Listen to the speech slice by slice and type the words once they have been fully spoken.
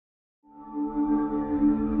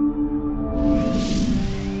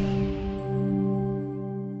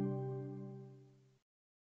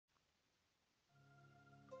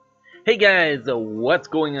Hey guys, what's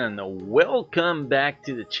going on? Welcome back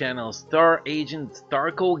to the channel. Star Agent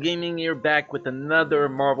Starco Gaming here, back with another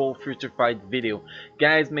Marvel Future Fight video.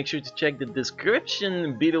 Guys, make sure to check the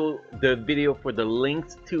description video for the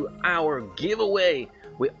links to our giveaway.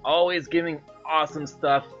 We're always giving awesome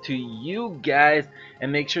stuff to you guys,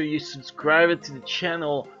 and make sure you subscribe to the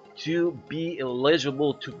channel to be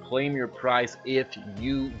eligible to claim your prize if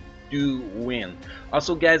you do win.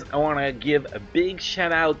 Also guys, I want to give a big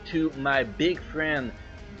shout out to my big friend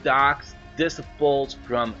Docs Disciples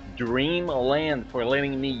from Dreamland for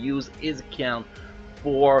letting me use his account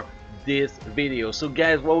for this video. So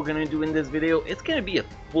guys, what we're gonna do in this video, it's gonna be a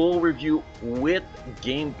full review with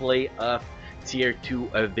gameplay of tier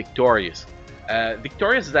 2 of Victorious.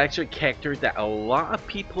 Victorious is actually a character that a lot of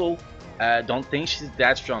people don't think she's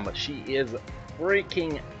that strong, but she is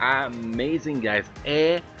freaking amazing, guys.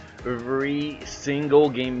 Every single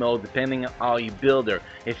game mode, depending on how you build her.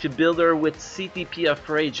 If you build her with CTP of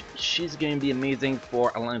Rage, she's going to be amazing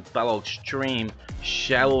for Alliance Battle Extreme,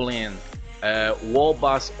 Shadowland, Wall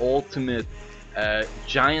Boss Ultimate,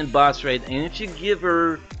 Giant Boss Raid, and if you give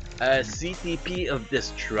her CTP of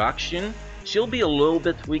Destruction, she'll be a little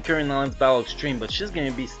bit weaker in Alliance Battle Extreme, but she's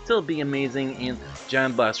going to still be amazing in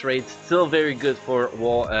Giant Boss Raid, still very good for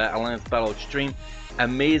Alliance Battle Extreme.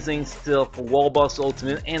 Amazing still for Wall Boss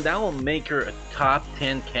Ultimate, and that will make her a top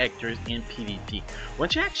 10 characters in PvP. When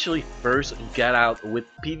she actually first got out with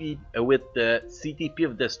the CTP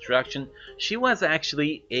of Destruction, she was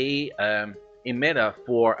actually a meta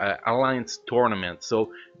for Alliance tournament.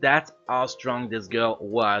 So that's how strong this girl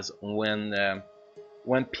was when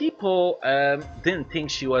people didn't think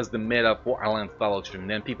she was the meta for Alliance Battle Extreme.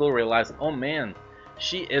 Then people realized, oh man,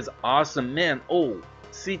 she is awesome, man. Oh,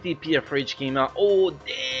 CTP of Rage came out. Oh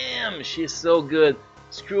damn, she's so good.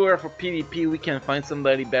 Screw her for PvP, we can find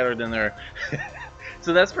somebody better than her.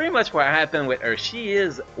 So that's pretty much what happened with her. She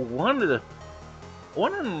is one of the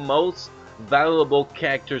most valuable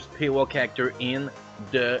characters, paywall character in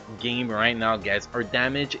the game right now, guys. Her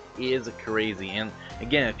damage is crazy, and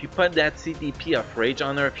again, if you put that CTP of Rage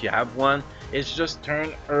on her, if you have one, it's just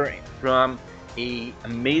turn her from a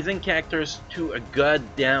amazing characters to a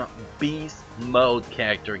goddamn beast mode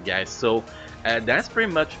character, guys. So that's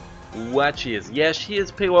pretty much what she is. Yes, she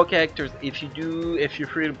is paywall characters. If you're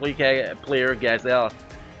free to play player, guys,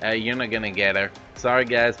 you're not gonna get her. Sorry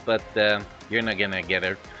guys, but you're not gonna get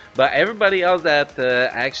her. But everybody else that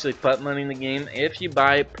actually put money in the game, if you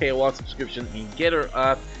buy paywall subscription and you get her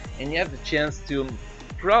up, and you have the chance to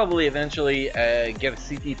probably eventually get a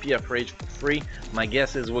CTP of Rage for free. My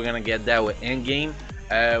guess is we're gonna get that with endgame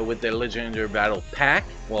with the Legendary Battle Pack.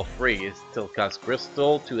 Well, free, it still costs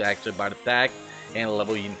crystal to actually buy the pack and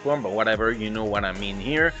level uniform, but whatever, you know what I mean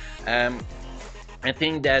here. I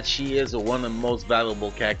think that she is one of the most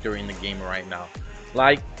valuable character in the game right now.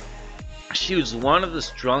 Like, she was one of the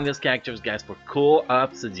strongest characters, guys, for Cole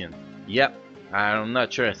Obsidian. Yep, I'm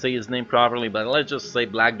not sure I say his name properly, but let's just say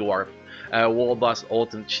Black Dwarf. Wall Boss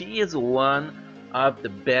Ultimate. She is one of the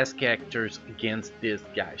best characters against this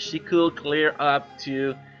guy. She could clear up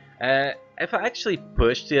to, if I actually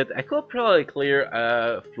pushed it, I could probably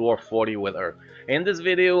clear floor 40 with her. In this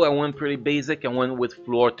video, I went pretty basic. I went with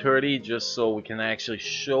floor 30 just so we can actually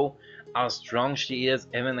show how strong she is,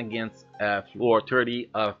 even against floor 30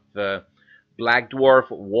 of Black Dwarf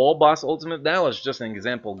Wall Boss Ultimate. That was just an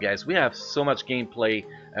example, guys. We have so much gameplay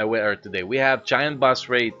with her today. We have Giant Boss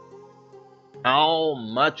Raid. How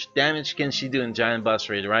much damage can she do in Giant Boss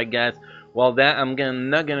Raid, right guys? Well, that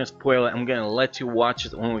not gonna spoil it. I'm gonna let you watch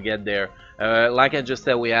it when we get there. Like I just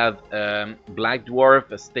said, we have Black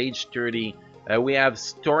Dwarf, stage 30. We have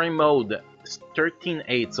story mode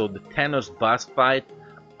 13-8, so the Thanos boss fight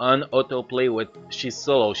on autoplay with she's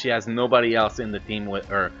solo. She has nobody else in the team with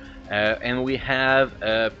her. And we have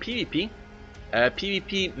PvP.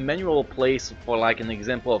 PvP manual place for like an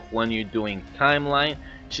example of when you're doing timeline.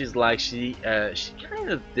 She's like she kind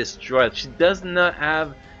of destroyed. She does not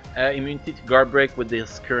have immunity to guard break with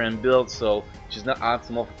this current build, so she's not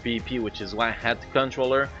optimal for PvP, which is why I had to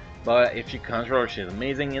control her. But if you control her, she's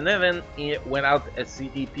amazing. And even without a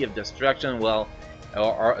CTP of destruction, well,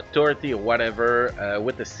 or authority or whatever,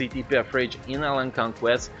 with the CTP of Rage in Alliance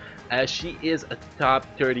Conquest, she is a top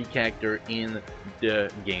 30 character in the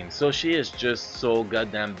game. So she is just so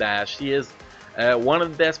goddamn bad. She is one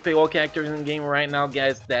of the best paywall characters in the game right now,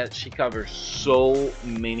 guys, that she covers so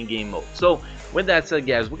many game modes. So with that said,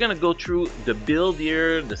 guys, we're gonna go through the build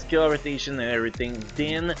here, the skill rotation and everything.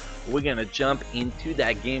 Then we're gonna jump into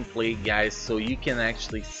that gameplay, guys, so you can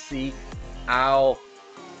actually see how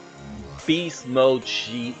beast mode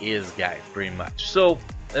she is, guys, pretty much. So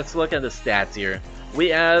let's look at the stats here. We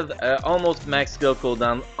have almost max skill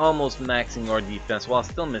cooldown, almost maxing our defense while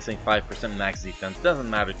still missing 5% max defense. Doesn't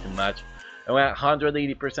matter too much. And we're at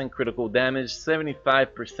 180% critical damage,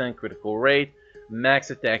 75% critical rate, max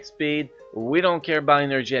attack speed. We don't care about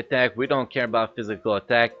energy attack, we don't care about physical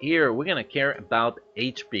attack. Here, we're gonna care about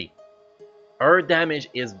HP. Our damage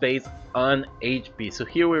is based on HP. So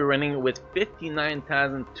here we're running with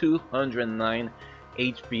 59,209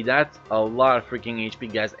 HP. That's a lot of freaking HP,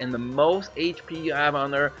 guys. And the most HP you have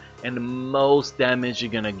on her and the most damage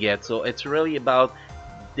you're gonna get. So it's really about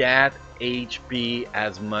that HP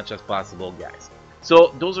as much as possible, guys.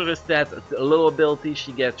 So those are the stats. A little ability,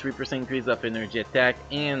 she gets 3% increase of energy attack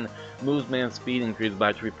and movement speed increased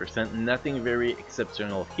by 3%. Nothing very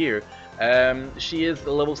exceptional here. She is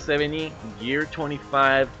level 70, gear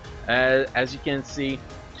 25. As you can see,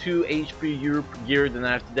 2 HP Europe gear, then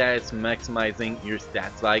after that it's maximizing your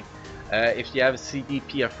stats. Like if you have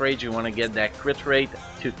CTP Afraid, you want to get that crit rate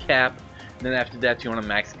to cap. Then after that you want to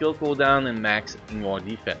max kill cooldown and max more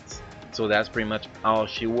defense. So that's pretty much how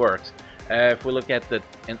she works. If we look at the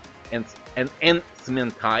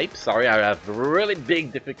enhancement type, sorry, I have really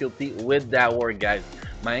big difficulty with that word, guys.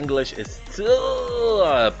 My English is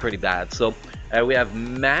still pretty bad. So we have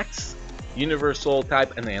max universal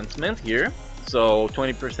type enhancement here. So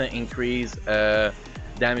 20% increase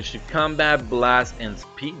damage to combat, blast, and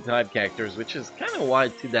speed type characters, which is kind of why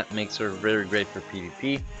too that makes her very great for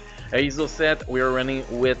PvP. ISO set, we are running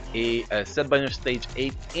with a set by stage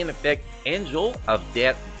 8 in effect, Angel of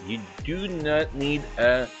Death. You do not need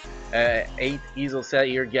a 8 ISO set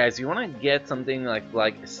here, guys. You want to get something like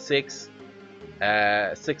 6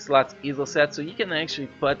 slots ISO set, so you can actually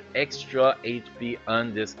put extra HP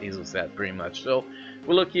on this ISO set pretty much. So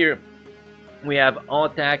we look here, we have all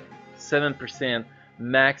attack 7%,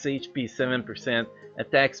 max HP 7%,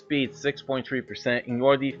 attack speed 6.3%,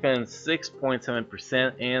 ignore defense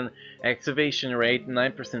 6.7%, and activation rate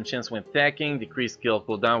 9% chance when attacking, decreased skill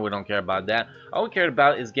cooldown. We don't care about that. All we care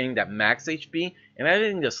about is getting that max HP and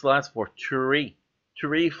adding the slots for 3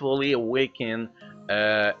 fully awakened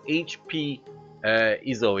HP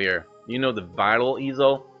ISO here. You know, the vital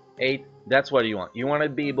ISO 8, that's what you want. You want to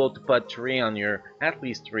be able to put 3 on your, at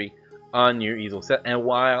least 3 on your ISO set, and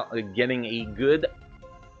while getting a good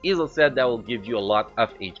ISO set that will give you a lot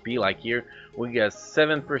of HP. Like here we get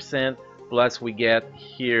 7%, plus we get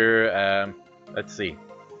here let's see,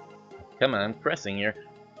 come on, I'm pressing here,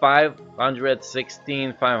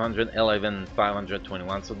 516, 511,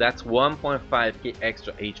 521. So that's 1.5k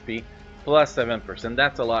extra HP plus 7%.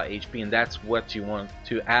 That's a lot of HP, and that's what you want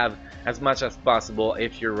to have as much as possible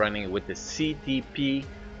if you're running with the CTP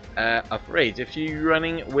of Rage. If you're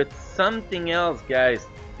running with something else, guys,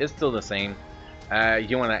 it's still the same.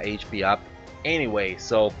 You want to HP up anyway,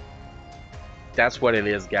 so that's what it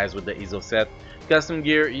is, guys, with the ISO set. Custom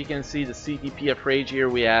gear, you can see the CTP of Rage here.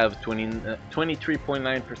 We have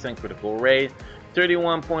 23.9% critical rate,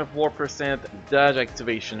 31.4% dodge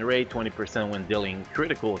activation rate, 20% when dealing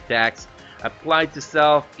critical attacks. Applied to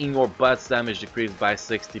self, in your butts damage decreased by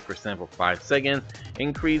 60% for 5 seconds.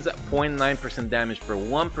 Increase 0.9% damage per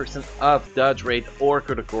 1% of dodge rate or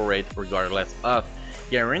critical rate, regardless of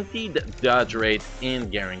guaranteed dodge rate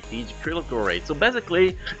and guaranteed critical rate. So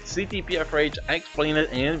basically, CTP of Rage, I explain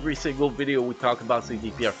it in every single video we talk about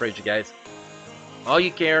CTP of Rage, guys. All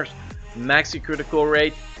you care, max your critical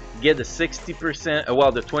rate, get the 60%,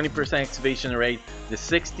 well, the 20% activation rate, the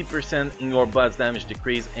 60% in your buzz damage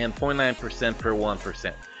decrease, and 0.9% per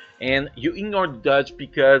 1%. And you ignore the dodge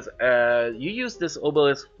because you use this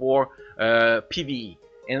obelisk for PvE.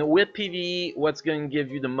 And with PvE, what's going to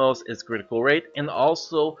give you the most is critical rate, and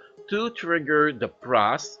also to trigger the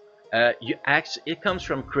pros, it comes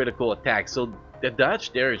from critical attack. So the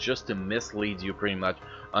dodge there is just to mislead you pretty much.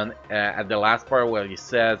 On at the last part where he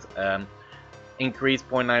says increase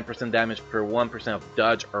 0.9% damage per 1% of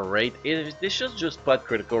dodge or rate, they should just put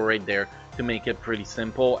critical rate there to make it pretty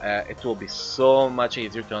simple. It will be so much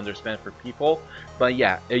easier to understand for people. But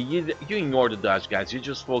yeah, you ignore the dodge, guys. You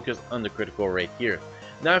just focus on the critical rate here.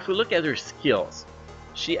 Now if we look at her skills,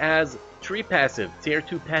 she has 3 passive. Tier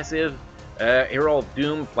 2 passive, Herald of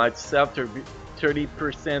Doom, applied to self,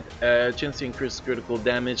 30% chance to increase critical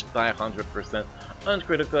damage by 100%. On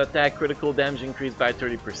critical attack, critical damage increased by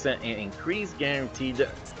 30% and increased guaranteed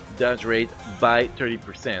dodge rate by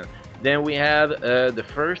 30%. Then we have the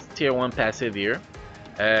first tier 1 passive here,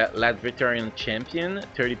 Latvian Champion,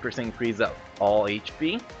 30% increase of all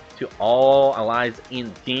HP to all allies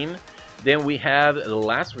in the team. Then we have the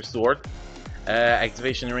Last Resort,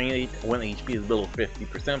 activation rate when HP is below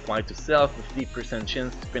 50%, applied to self, 50%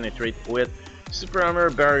 chance to penetrate with Super Armor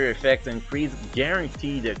Barrier Effect increase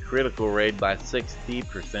guaranteed critical rate by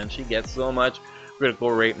 60%. She gets so much critical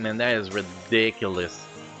rate, man, that is ridiculous.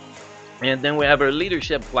 And then we have our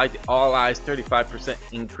Leadership Apply to all eyes, 35%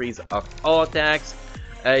 increase of all attacks.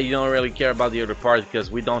 You don't really care about the other part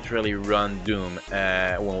because we don't really run Doom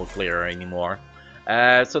when we play her anymore.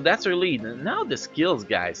 So that's our lead. Now the skills,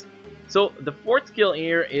 guys. So the fourth skill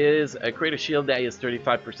here is create a shield that is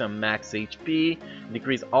 35% max HP,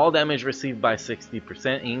 decrease all damage received by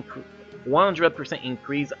 60%, 100%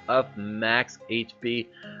 increase of max HP,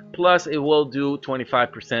 plus it will do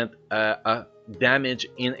 25% damage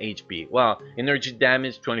in HP. Well, energy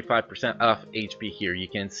damage, 25% of HP here. You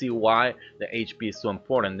can see why the HP is so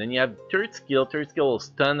important. Then you have third skill. Third skill will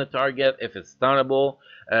stun the target if it's stunnable,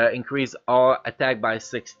 increase all attack by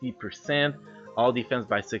 60%, all defense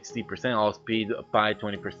by 60%, all speed by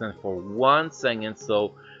 20% for 1 second.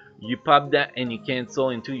 So you pop that and you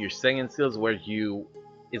cancel into your second skills where you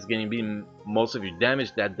is going to be most of your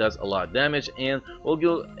damage. That does a lot of damage, and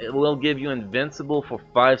it will give you invincible for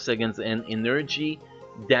 5 seconds and energy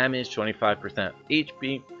damage 25%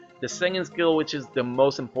 HP. The second skill, which is the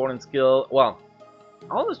most important skill, well,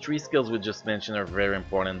 all the 3 skills we just mentioned are very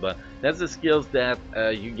important, but that's the skills that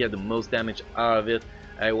you get the most damage out of it.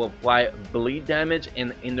 It will apply bleed damage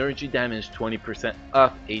and energy damage 20%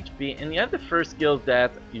 of HP. And you have the first skills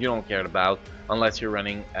that you don't care about unless you're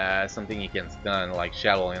running something you can stun like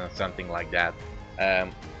Shadowing or something like that,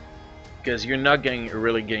 because you're not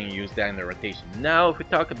really going to use that in the rotation. Now if we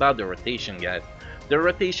talk about the rotation, guys, the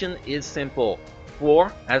rotation is simple.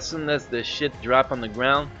 4, as soon as the shit drop on the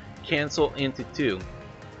ground, cancel into 2,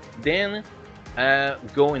 then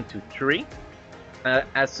go into 3.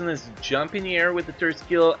 As soon as you jump in the air with the third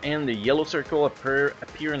skill and the yellow circle appear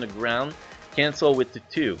on the ground, cancel with the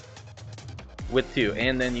 2. With 2,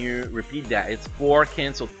 and then you repeat that. It's 4,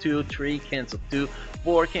 cancel 2, 3, cancel 2,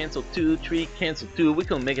 4, cancel 2, 3, cancel 2. We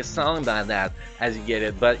can make a song about that as you get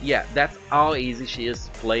it. But yeah, that's how easy she is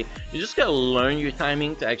to play. You just gotta learn your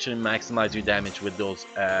timing to actually maximize your damage with those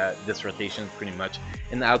this rotation pretty much,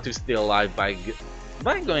 and how to stay alive by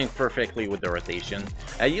going perfectly with the rotation.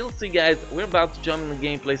 You'll see, guys, we're about to jump in the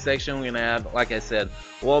gameplay section. We're gonna have, like I said,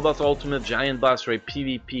 Wallboss Ultimate, Giant Boss Raid,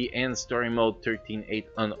 PvP, and Story Mode 13.8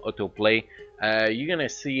 on autoplay. You're gonna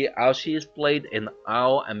see how she is played and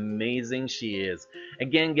how amazing she is.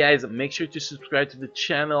 Again, guys, make sure to subscribe to the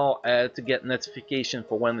channel to get notification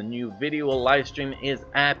for when the new video live stream is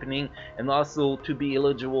happening, and also to be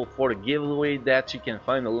eligible for the giveaway that you can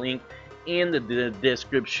find the link in the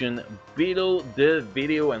description below the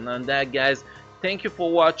video. And on that, guys, thank you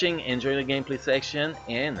for watching. Enjoy the gameplay section,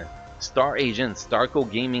 and Star Agent Starco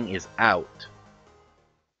Gaming is out.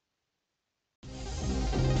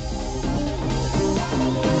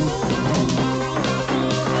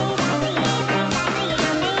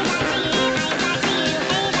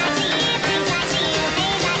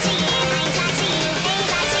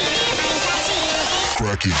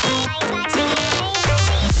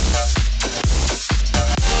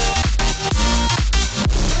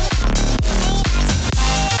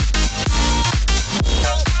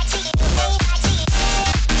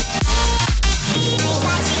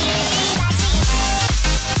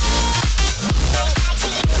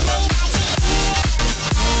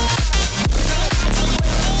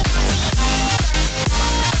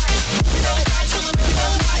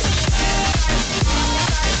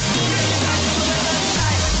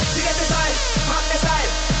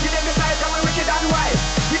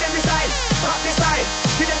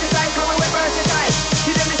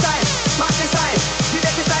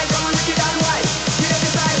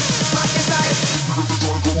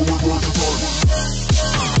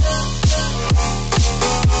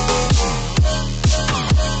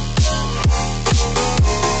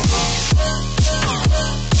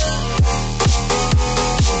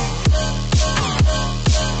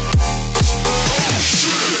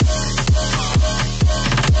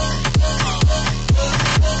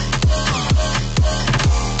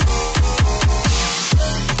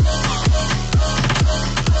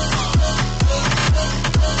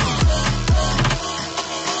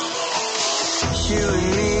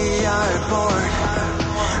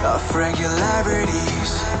 Of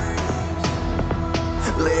regularities,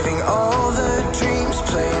 living all the dreams,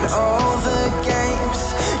 playing all the games,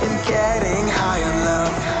 and getting high on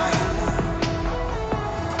love.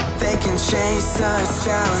 They can chase us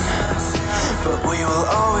down, but we will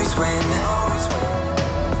always win.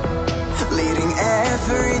 Leading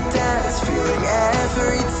every dance, feeling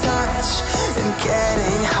every touch, and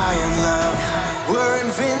getting high on love. We're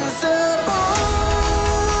invincible.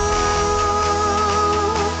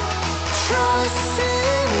 Trust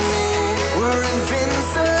in me, we're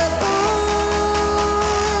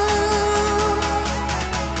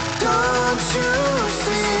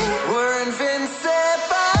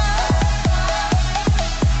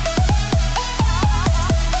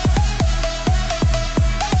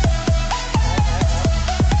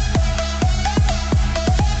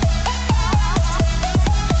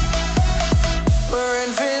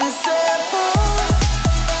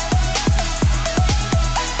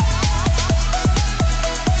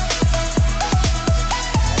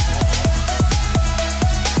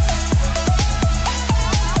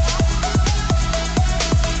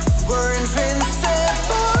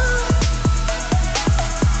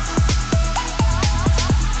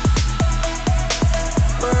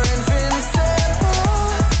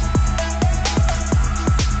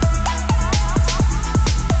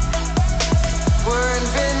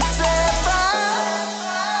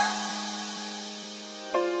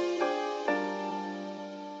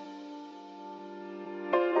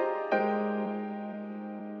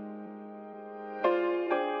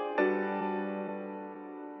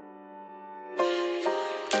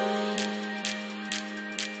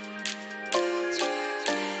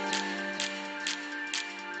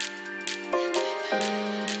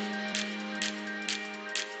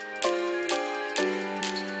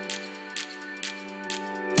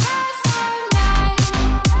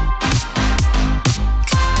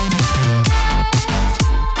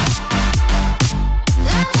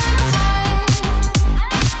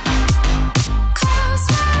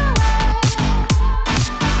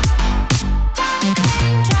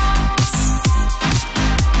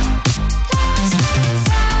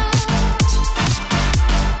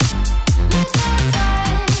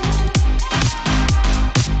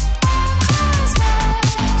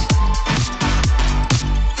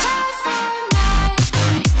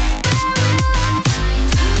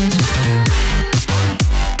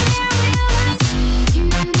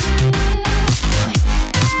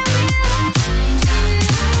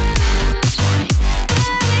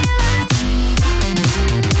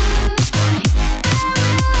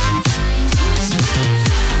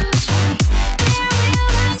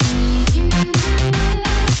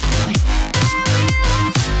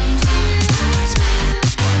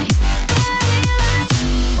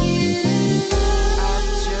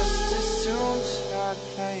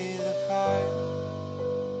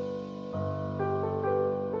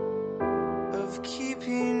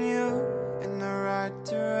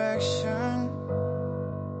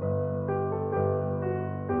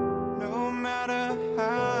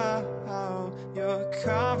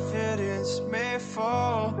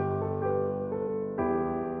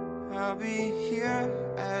be here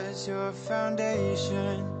as your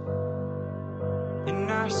foundation.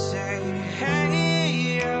 And I say,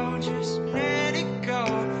 hey, yo, just let it go.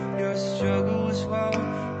 Your struggles won't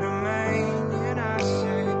remain. And I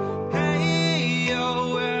say, hey,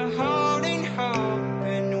 yo, we're holding hope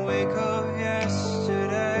and wake up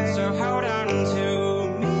yesterday. So hold on to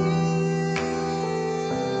me.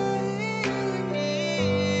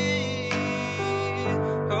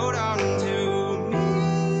 Hold on to me.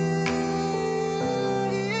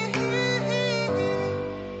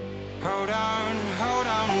 Hold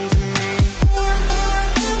on to me.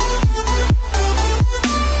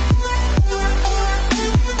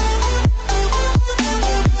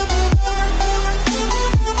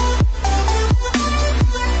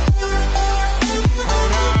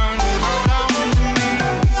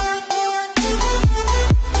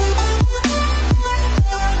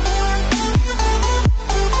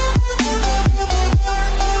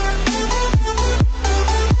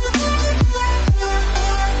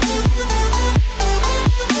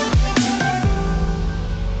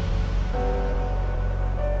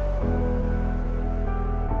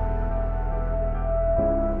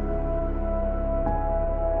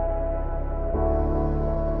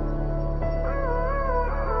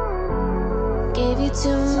 Gave you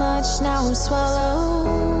too much, now I'm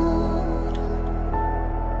swallowed.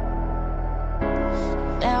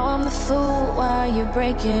 Now I'm the fool while you're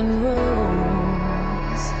breaking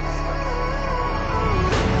rules.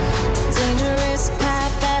 Dangerous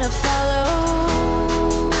path that I follow.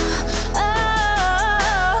 Oh,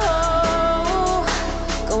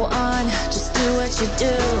 go on, just do what you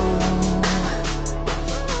do.